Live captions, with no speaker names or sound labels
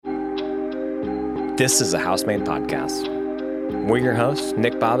This is a Housemade Podcast. We're your hosts,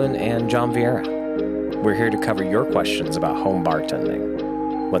 Nick Bobbin and John Vieira. We're here to cover your questions about home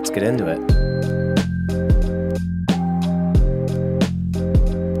bartending. Let's get into it.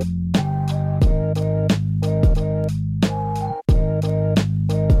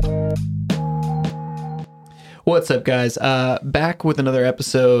 What's up, guys? Back with another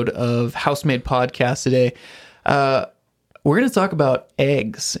episode of Housemade Podcast today. We're going to talk about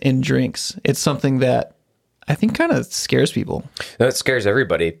eggs in drinks. It's something that I think kind of scares people. No, it scares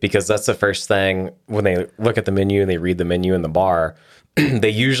everybody because that's the first thing when they look at the menu and they read the menu in the bar. They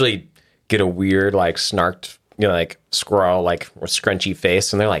usually get a weird, like, snarked, squirrel, like, scrunchy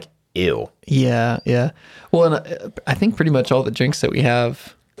face, and they're like, ew. Yeah. Well, and I think pretty much all the drinks that we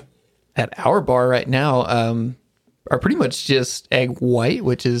have at our bar right now are pretty much just egg white,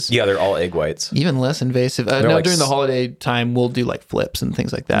 which is... Yeah, they're all egg whites. Even less invasive. Now, during the holiday time, we'll do, like, flips and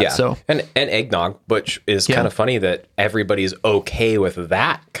things like that. Yeah, so. And eggnog, which is kind of funny that everybody's okay with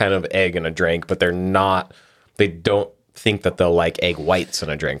that kind of egg in a drink, but they don't think that they'll like egg whites in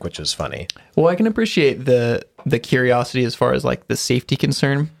a drink, which is funny. Well, I can appreciate the curiosity as far as, like, the safety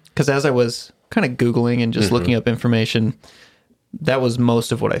concern, because as I was kind of Googling and just looking up information, that was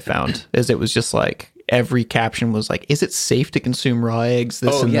most of what I found, is it was just, like, every caption was like, is it safe to consume raw eggs,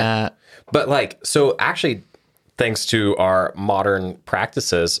 that? But, like, so actually, thanks to our modern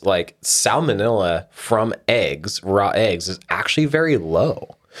practices, like, salmonella from eggs, raw eggs, is actually very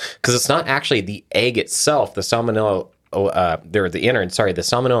low. Because it's not actually the egg itself, the salmonella, the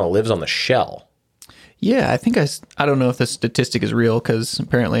salmonella lives on the shell. Yeah, I think I don't know if the statistic is real, because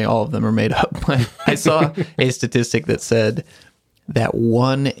apparently all of them are made up. I saw a statistic that said that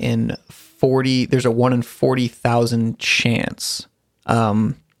there's a 1 in 40,000 chance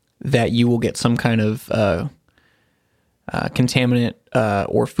that you will get some kind of contaminant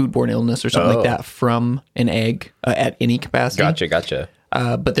or foodborne illness or something like that from an egg at any capacity. Gotcha.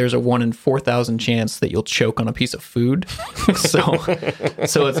 But there's a 1 in 4,000 chance that you'll choke on a piece of food. so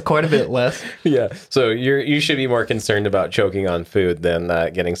it's quite a bit less. Yeah. So you should be more concerned about choking on food than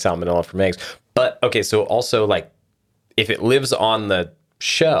getting salmonella from eggs. But okay, so also, like, if it lives on the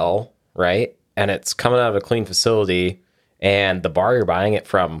shell, right, and it's coming out of a clean facility, and the bar you're buying it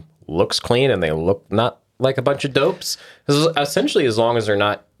from looks clean and they look not like a bunch of dopes, essentially, as long as they're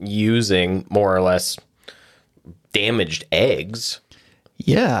not using more or less damaged eggs.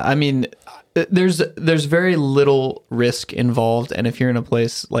 Yeah, I mean, there's very little risk involved, and if you're in a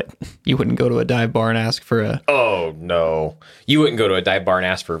place like, you wouldn't go to a dive bar and ask for a... Oh, no. You wouldn't go to a dive bar and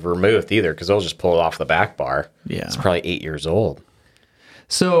ask for vermouth either, because they'll just pull it off the back bar. Yeah. It's probably 8 years old.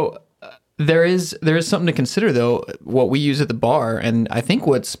 So there is something to consider, though, what we use at the bar, and I think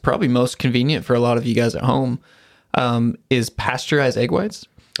what's probably most convenient for a lot of you guys at home is pasteurized egg whites.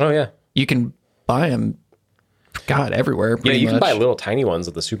 Oh, yeah. You can buy them, everywhere. Yeah, you much. can buy little tiny ones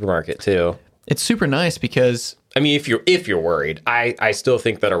at the supermarket, too. It's super nice because... I mean, if you're worried, I still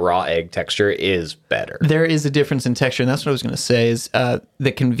think that a raw egg texture is better. There is a difference in texture, and that's what I was going to say, is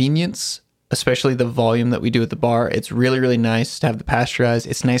the convenience, especially the volume that we do at the bar. It's really, really nice to have the pasteurized.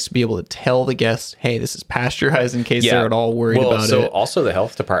 It's nice to be able to tell the guests, hey, this is pasteurized, in case they're at all worried about it. So also the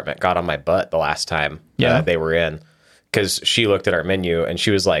health department got on my butt the last time they were in, because she looked at our menu and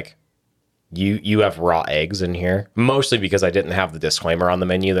she was like, You have raw eggs in here? Mostly because I didn't have the disclaimer on the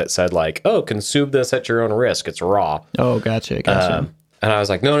menu that said, like, oh, consume this at your own risk. It's raw. Oh, gotcha. And I was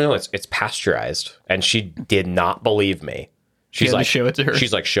like, no, it's pasteurized. And she did not believe me. She's like, show it to her.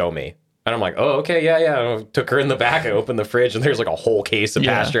 She's like, show me. And I'm like, oh, okay, yeah. I took her in the back. I opened the fridge, and there's like a whole case of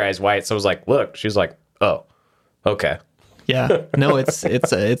pasteurized white. So I was like, look. She's like, oh, okay. Yeah. No, it's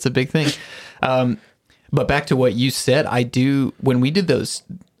a big thing. But back to what you said, when we did those,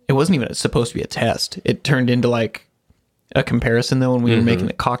 it wasn't even supposed to be a test. It turned into like a comparison, though, when we were making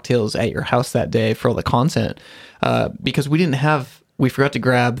the cocktails at your house that day for all the content, because we forgot to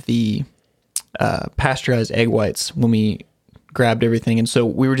grab the pasteurized egg whites when we grabbed everything. And so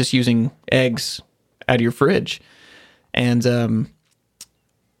we were just using eggs out of your fridge. And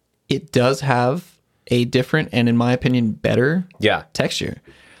it does have a different, and in my opinion, better texture.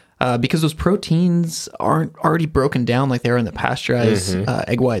 Because those proteins aren't already broken down like they are in the pasteurized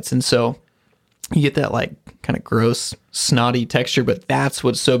egg whites. And so you get that, like, kind of gross, snotty texture, but that's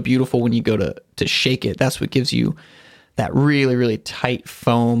what's so beautiful when you go to shake it. That's what gives you that really, really tight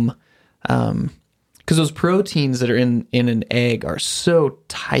foam. Because those proteins that are in an egg are so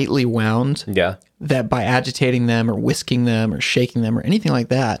tightly wound that by agitating them or whisking them or shaking them or anything like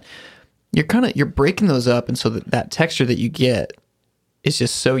that, you're breaking those up. And so that texture that you get is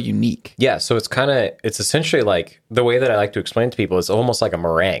just so unique. Yeah, so it's essentially like, the way that I like to explain to people is almost like a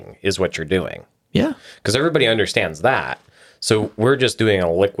meringue is what you're doing. Yeah. because everybody understands that. So we're just doing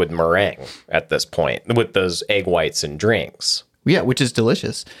a liquid meringue at this point with those egg whites and drinks. Yeah, which is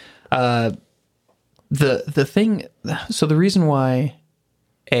delicious. The thing, so the reason why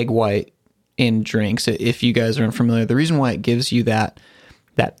egg white in drinks, if you guys are unfamiliar, the reason why it gives you that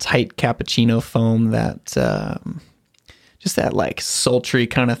tight cappuccino foam, that just that like sultry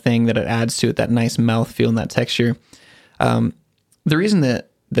kind of thing that it adds to it, that nice mouthfeel and that texture. The reason that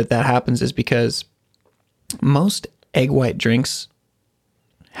happens is because most egg white drinks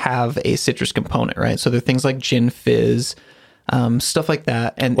have a citrus component, right? So they're things like gin fizz, stuff like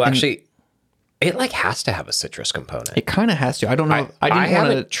that. And Well, actually, it like has to have a citrus component. it kind of has to. I don't know. I didn't want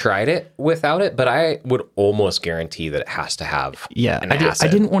haven't tried it without it, but I would almost guarantee that it has to have an I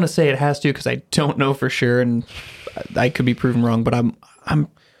acid. didn't want to say it has to because I don't know for sure, and I could be proven wrong. But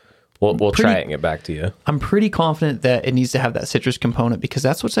We'll try it and get back to you. I'm pretty confident that it needs to have that citrus component because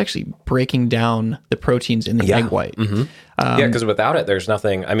that's what's actually breaking down the proteins in the egg white. Yeah, because without it, there's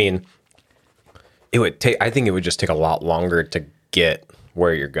nothing. I mean, it would take. I think it would just take a lot longer to get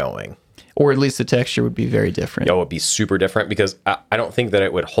where you're going. Or at least the texture would be very different. It would be super different because I don't think that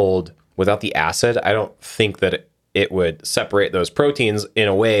it would hold without the acid. I don't think that it would separate those proteins in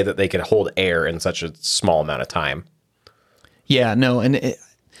a way that they could hold air in such a small amount of time. Yeah, no, and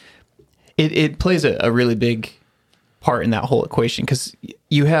it plays a really big part in that whole equation because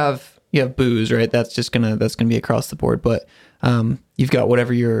you have booze, right? That's gonna be across the board, but you've got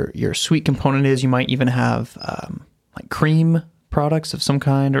whatever your sweet component is. You might even have like cream products of some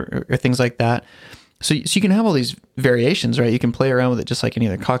kind or things like that. So you can have all these variations, right? You can play around with it just like any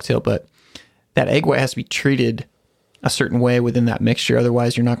other cocktail, but that egg white has to be treated a certain way within that mixture.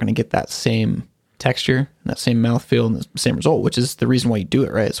 Otherwise, you're not going to get that same texture, that same mouthfeel, and the same result, which is the reason why you do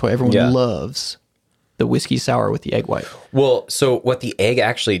it, right? It's why everyone loves the whiskey sour with the egg white. Well, so what the egg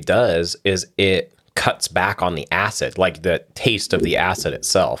actually does is it cuts back on the acid, like the taste of the acid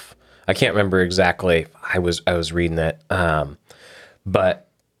itself. I can't remember exactly. I was reading it. But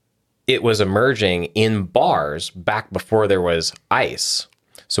it was emerging in bars back before there was ice.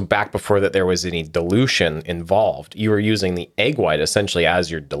 So back before that there was any dilution involved. You were using the egg white essentially as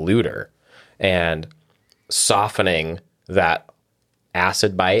your diluter and softening that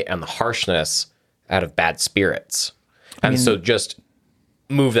acid bite and the harshness out of bad spirits. And so just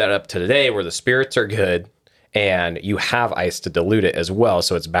move that up to today where the spirits are good and you have ice to dilute it as well,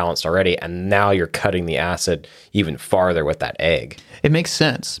 so it's balanced already, and now you're cutting the acid even farther with that egg. It makes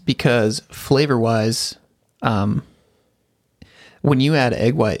sense because flavor-wise, when you add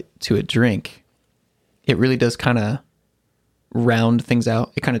egg white to a drink, it really does kind of round things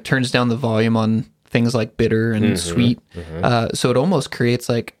out. It kind of turns down the volume on things like bitter and sweet. So it almost creates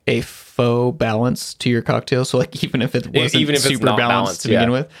like a faux balance to your cocktail. So like even if it wasn't super balanced to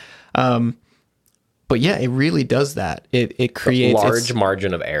begin with. But yeah, it really does that. It creates a large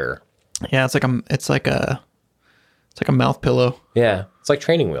margin of error. Yeah, it's like a mouth pillow. Yeah, it's like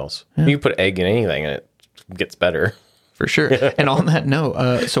training wheels. You can put egg in anything and it gets better. For sure. And on that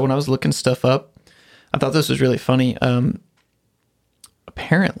note, so when I was looking stuff up, I thought this was really funny.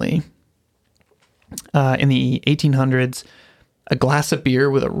 Apparently, in the 1800s, a glass of beer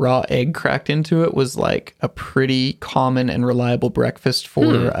with a raw egg cracked into it was like a pretty common and reliable breakfast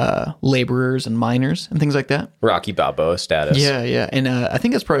for laborers and miners and things like that. Rocky Balboa status. Yeah. And I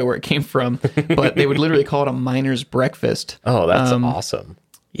think that's probably where it came from, but they would literally call it a miner's breakfast. Oh, that's awesome.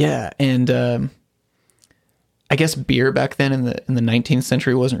 Yeah. And I guess beer back then in the 19th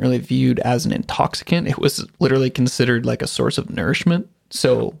century wasn't really viewed as an intoxicant. It was literally considered like a source of nourishment.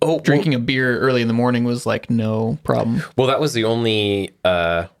 So drinking a beer early in the morning was like no problem. Well, that was the only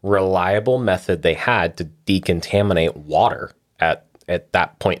reliable method they had to decontaminate water at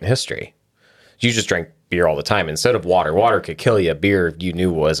that point in history. You just drank beer all the time. Instead of water, water could kill you. Beer, you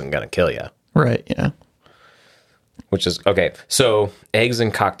knew wasn't going to kill you. Right, yeah. Which is, okay, so eggs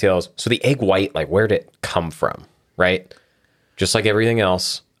and cocktails. So the egg white, like where did it come from, right? Just like everything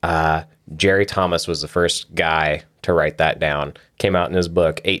else, Jerry Thomas was the first guy to write that down. Came out in his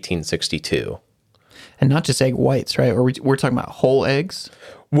book, 1862. And not just egg whites, right? Or we're talking about whole eggs?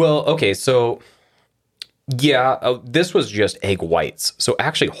 Well, okay, so yeah, this was just egg whites. So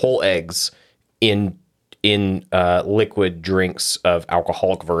actually whole eggs in liquid drinks of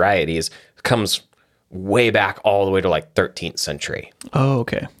alcoholic varieties comes way back all the way to like 13th century. Oh,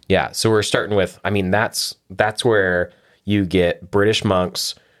 okay. Yeah, so we're starting with, I mean, that's where you get British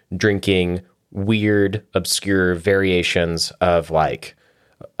monks drinking weird, obscure variations of like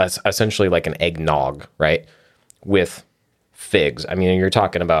essentially like an eggnog, right? With figs. I mean, you're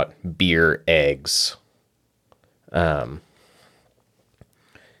talking about beer eggs. And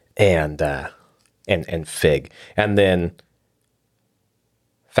and fig. And then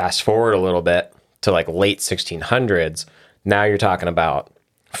fast forward a little bit to like late 1600s. Now you're talking about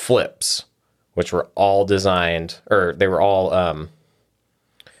flips, which were all designed, or they were all,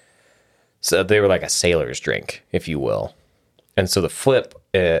 so they were like a sailor's drink, if you will. And so the flip,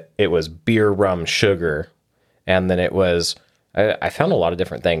 it was beer, rum, sugar, and then it was, I found a lot of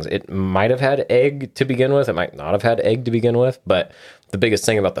different things. It might have had egg to begin with. It might not have had egg to begin with. But the biggest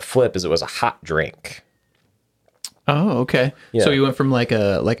thing about the flip is it was a hot drink. Oh, okay. Yeah. So you went from like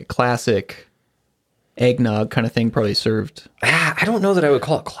a classic eggnog kind of thing, probably served. I don't know that I would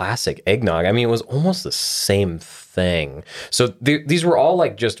call it classic eggnog. I mean, it was almost the same thing. So these were all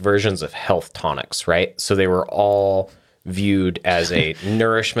like just versions of health tonics, right? So they were all viewed as a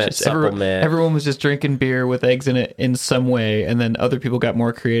nourishment supplement. Everyone was just drinking beer with eggs in it in some way, and then other people got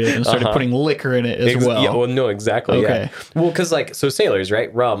more creative and started putting liquor in it as well. Yeah, well, no, exactly. Okay. Yeah. Well, because like, so sailors,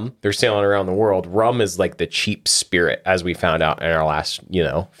 right? Rum, they're sailing around the world. Rum is like the cheap spirit, as we found out in our last,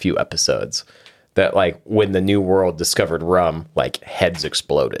 few episodes. That like when the New World discovered rum, like heads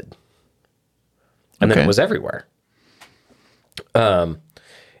exploded, and then it was everywhere.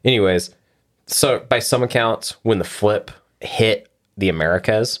 Anyways, so by some accounts, when the flip hit the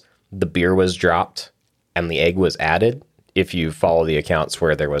Americas, the beer was dropped and the egg was added. If you follow the accounts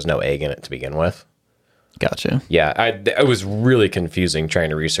where there was no egg in it to begin with. Gotcha. Yeah, it was really confusing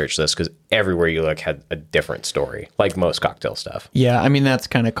trying to research this because everywhere you look had a different story, like most cocktail stuff. Yeah, I mean, that's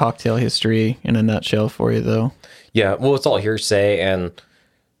kind of cocktail history in a nutshell for you, though. Yeah, well, it's all hearsay, and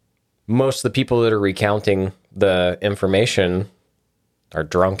most of the people that are recounting the information are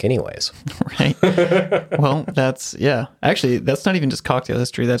drunk anyways. Right. Well, actually, that's not even just cocktail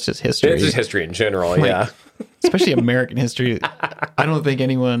history. That's just history. It's just history in general, yeah. Especially American history. I don't think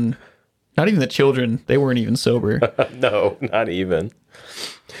anyone... Not even the children. They weren't even sober. No, not even.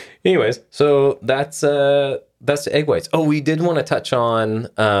 Anyways, so that's the egg whites. Oh, we did want to touch on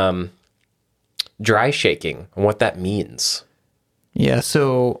dry shaking and what that means. Yeah,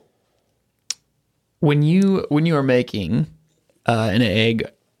 so when you are making an egg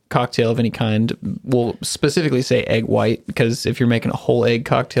cocktail of any kind, we'll specifically say egg white, because if you're making a whole egg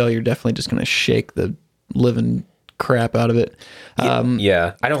cocktail, you're definitely just going to shake the living crap out of it.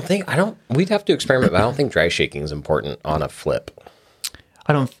 Yeah. We'd have to experiment, but I don't think dry shaking is important on a flip.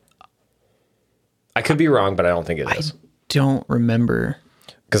 I could be wrong, but I don't think it is. I don't remember.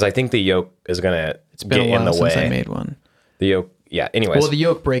 Because I think the yolk is going to Been get a while in the since way. I made one. The yolk, yeah, anyways. Well, the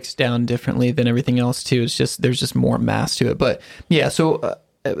yolk breaks down differently than everything else too. It's just, there's just more mass to it. But yeah, so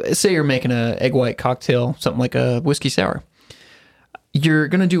say you're making a egg white cocktail, something like a whiskey sour. You're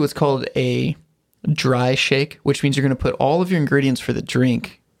going to do what's called a dry shake, which means you're going to put all of your ingredients for the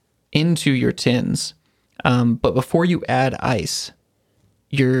drink into your tins. But before you add ice,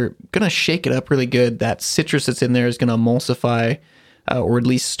 you're going to shake it up really good. That citrus that's in there is going to emulsify, or at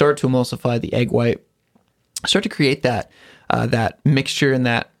least start to emulsify the egg white. Start to create that mixture and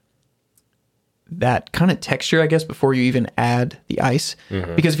that kind of texture, I guess, before you even add the ice.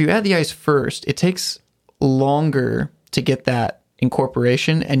 Mm-hmm. Because if you add the ice first, it takes longer to get that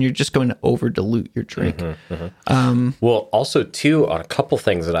incorporation, and you're just going to over dilute your drink. Mm-hmm, mm-hmm. Well, also too, on a couple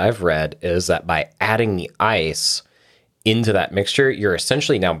things that I've read is that by adding the ice into that mixture, you're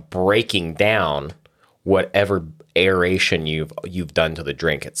essentially now breaking down whatever aeration you've done to the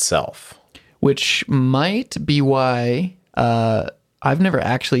drink itself. Which might be why I've never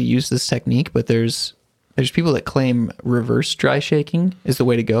actually used this technique, but there's people that claim reverse dry shaking is the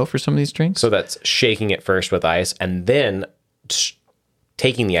way to go for some of these drinks. So that's shaking it first with ice and then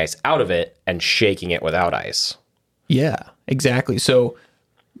taking the ice out of it and shaking it without ice. Yeah, exactly. So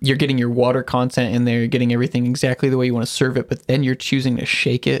you're getting your water content in there, you're getting everything exactly the way you want to serve it, but then you're choosing to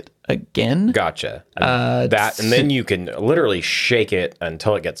shake it again. Gotcha. And then you can literally shake it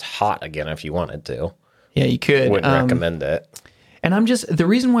until it gets hot again if you wanted to. Yeah, you could. Wouldn't recommend it. And the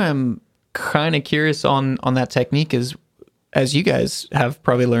reason why I'm kind of curious on that technique is, as you guys have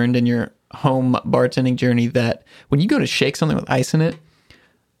probably learned in your home bartending journey, that when you go to shake something with ice in it,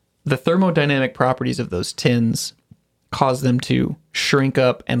 the thermodynamic properties of those tins cause them to shrink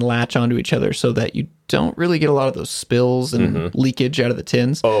up and latch onto each other so that you don't really get a lot of those spills and leakage out of the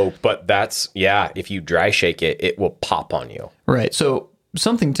tins. Oh, but if you dry shake it, it will pop on you. Right. So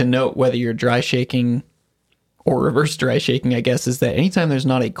something to note, whether you're dry shaking or reverse dry shaking, I guess, is that anytime there's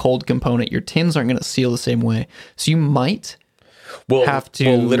not a cold component, your tins aren't going to seal the same way. So you might have to...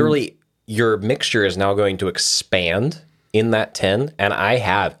 Well, literally, your mixture is now going to expand in that tin, and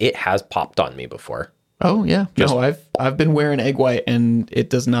it has popped on me before. Oh yeah, I've been wearing egg white, and it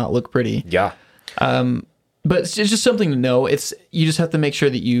does not look pretty. Yeah, but it's just something to know. You just have to make sure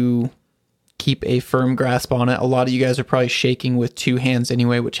that you keep a firm grasp on it. A lot of you guys are probably shaking with 2 hands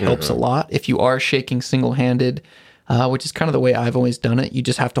anyway, which helps a lot. If you are shaking single-handed, which is kind of the way I've always done it, you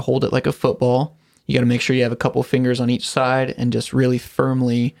just have to hold it like a football. You got to make sure you have a couple fingers on each side and just really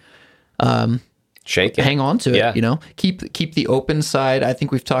firmly shake it. hang on to it. Yeah. You know, keep the open side. I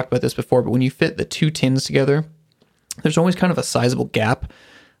think we've talked about this before, but when you fit the 2 tins together, there's always kind of a sizable gap,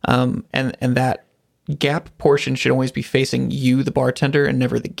 and that gap portion should always be facing you, the bartender, and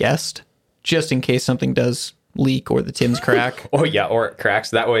never the guest, just in case something does leak or the tins crack. Or it cracks.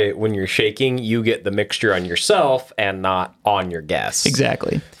 That way, when you're shaking, you get the mixture on yourself and not on your guests.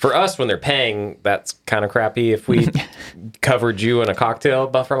 Exactly. For us, when they're paying, that's kind of crappy if we covered you in a cocktail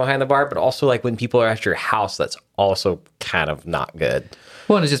buffer behind the bar. But also, like, when people are at your house, that's also kind of not good.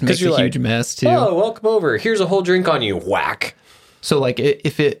 Well, and it just makes a huge mess too. Oh, welcome over. Here's a whole drink on you. Whack. So, like,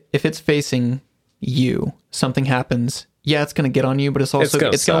 if it's facing you, something happens. Yeah, it's going to get on you, but it's also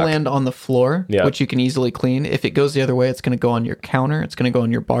it's going to land on the floor, which you can easily clean. If it goes the other way, it's going to go on your counter. It's going to go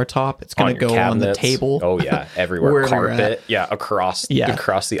on your bar top. It's going to go on the table. Oh yeah, everywhere. Carpet. Yeah, across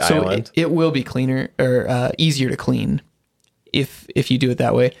the island. So it will be cleaner or easier to clean if you do it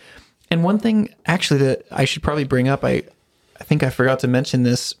that way. And one thing actually that I should probably bring up, I think I forgot to mention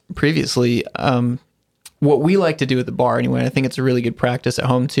this previously. What we like to do at the bar anyway, and I think it's a really good practice at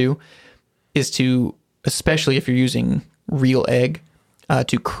home too, is to, especially if you're using real egg,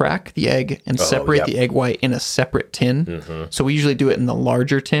 to crack the egg and separate the egg white in a separate tin. Mm-hmm. So we usually do it in the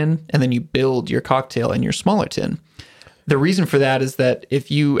larger tin, and then you build your cocktail in your smaller tin. The reason for that is that if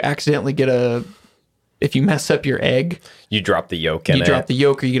you accidentally if you mess up your egg, you drop the yolk in it. You drop the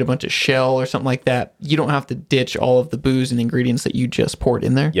yolk, or you get a bunch of shell or something like that. You don't have to ditch all of the booze and ingredients that you just poured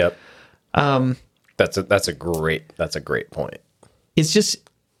in there. Yep. That's a great point. It's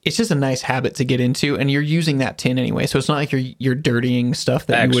just a nice habit to get into, and you're using that tin anyway, so it's not like you're dirtying stuff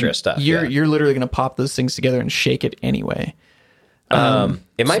that extra stuff. You're literally going to pop those things together and shake it anyway.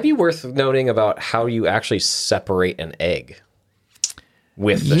 It might be worth noting about how you actually separate an egg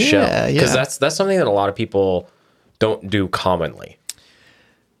with the shell, because that's something that a lot of people don't do commonly.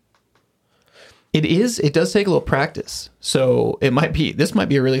 It does take a little practice. So this might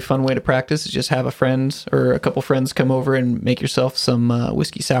be a really fun way to practice, is just have a friend or a couple friends come over and make yourself some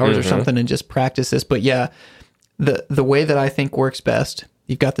whiskey sours or something and just practice this. But yeah, the way that I think works best,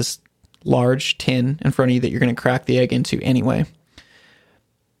 you've got this large tin in front of you that you're going to crack the egg into anyway.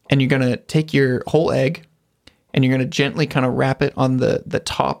 And you're going to take your whole egg and you're going to gently kind of wrap it on the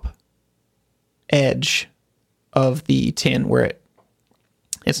top edge of the tin where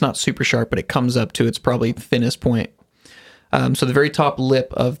it's not super sharp, but it comes up to its probably thinnest point. So the very top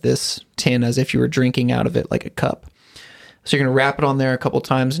lip of this tin, as if you were drinking out of it like a cup. So you're going to wrap it on there a couple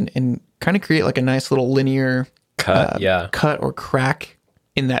times and kind of create like a nice little linear cut or crack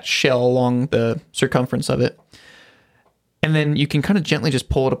in that shell along the circumference of it. And then you can kind of gently just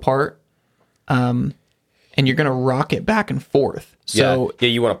pull it apart. And you're going to rock it back and forth. So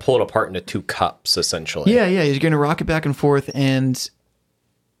you want to pull it apart into 2 cups, essentially. Yeah, you're going to rock it back and forth, and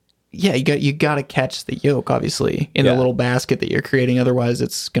you got to catch the yolk, obviously, in the little basket that you're creating. Otherwise,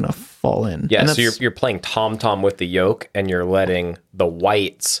 it's going to fall in. Yeah, so you're playing tom-tom with the yolk, and you're letting the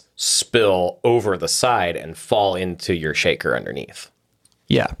whites spill over the side and fall into your shaker underneath.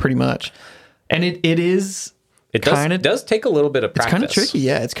 Yeah, pretty much. And it does take a little bit of practice. It's kind of tricky,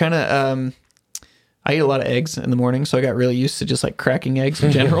 yeah. It's kind of... I eat a lot of eggs in the morning, so I got really used to just like cracking eggs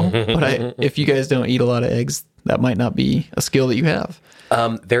in general. But if you guys don't eat a lot of eggs, that might not be a skill that you have.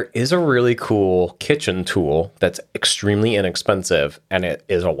 There is a really cool kitchen tool that's extremely inexpensive, and it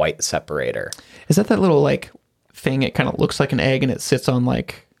is a white separator. Is that little like thing? It kind of looks like an egg, and it sits on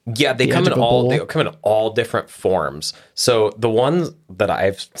like they come in all different forms. So the ones that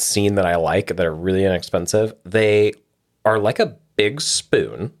I've seen that I like that are really inexpensive, they are like a big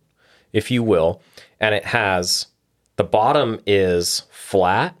spoon, if you will, and it has the bottom is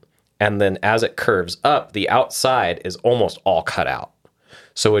flat, and then as it curves up, the outside is almost all cut out.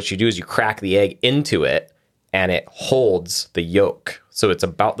 So what you do is you crack the egg into it, and it holds the yolk. So it's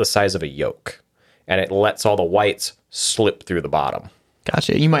about the size of a yolk, and it lets all the whites slip through the bottom.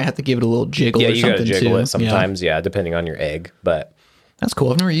 Gotcha. You might have to give it a little jiggle. Yeah, you got to jiggle it sometimes. Yeah, depending on your egg. But that's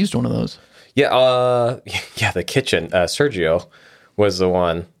cool. I've never used one of those. Yeah, the kitchen. Sergio was the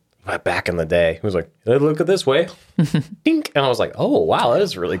one back in the day. He was like, "Hey, look at this way," Dink. And I was like, "Oh wow, that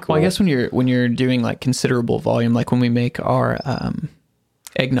is really cool." Well, I guess when you're doing like considerable volume, like when we make our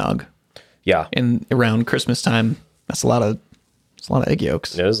eggnog, in around Christmas time, that's a lot of egg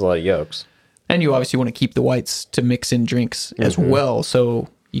yolks. It is a lot of yolks. And you obviously want to keep the whites to mix in drinks as well. So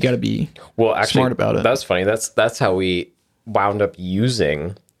you got to be smart about it. That's funny. That's how we wound up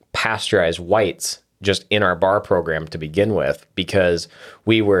using pasteurized whites just in our bar program to begin with, because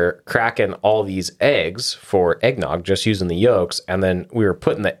we were cracking all these eggs for eggnog just using the yolks, and then we were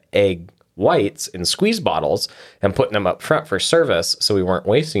putting the egg whites in squeeze bottles and putting them up front for service, so we weren't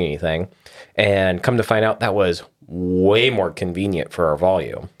wasting anything. And come to find out, that was way more convenient for our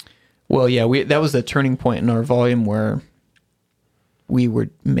volume. Well, yeah, that was the turning point in our volume where we were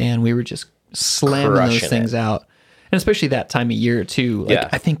just slamming Crushing those things out. And especially that time of year too. Like, Yeah.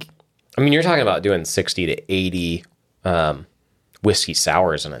 I mean, you're talking about doing 60 to 80 whiskey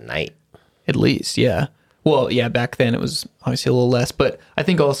sours in a night. At least, yeah. Well, yeah, back then it was obviously a little less, but I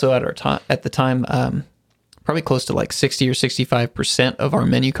think also at the time, probably close to like 60 or 65% of our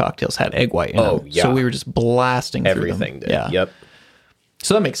menu cocktails had egg white in them. yeah. So we were just blasting through Everything them. did. Yeah. Yep.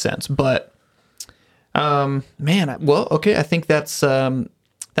 So that makes sense. But, okay. I think that's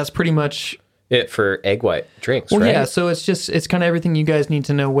pretty much It for egg white drinks, well, right? yeah. So it's kind of everything you guys need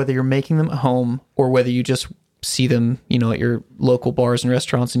to know, whether you're making them at home or whether you just see them, at your local bars and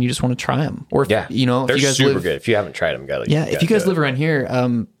restaurants and you just want to try them. Or if, Yeah. if They're you guys super live, good. If you haven't tried them, if you guys live around here,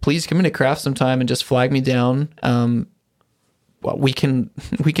 please come into Craft sometime and just flag me down. Well, we can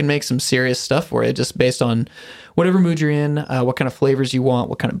make some serious stuff for you, just based on whatever mood you're in, what kind of flavors you want,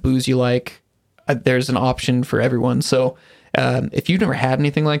 what kind of booze you like. There's an option for everyone. So if you've never had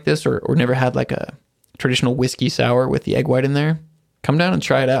anything like this or never had like a traditional whiskey sour with the egg white in there, come down and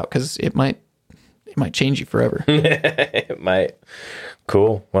try it out, because it might change you forever. It might.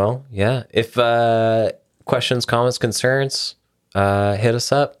 Cool. Well, yeah. If questions, comments, concerns, hit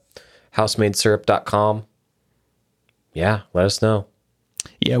us up. housemadesyrup.com. Yeah, let us know.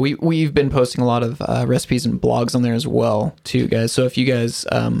 Yeah, we've been posting a lot of recipes and blogs on there as well, too, guys. So if you guys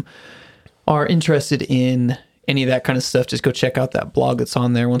are interested in any of that kind of stuff, just go check out that blog that's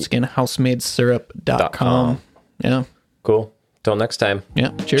on there. Once again, housemadesyrup.com. Yeah. Cool. Till next time.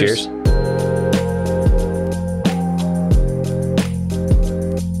 Yeah. Cheers. Cheers.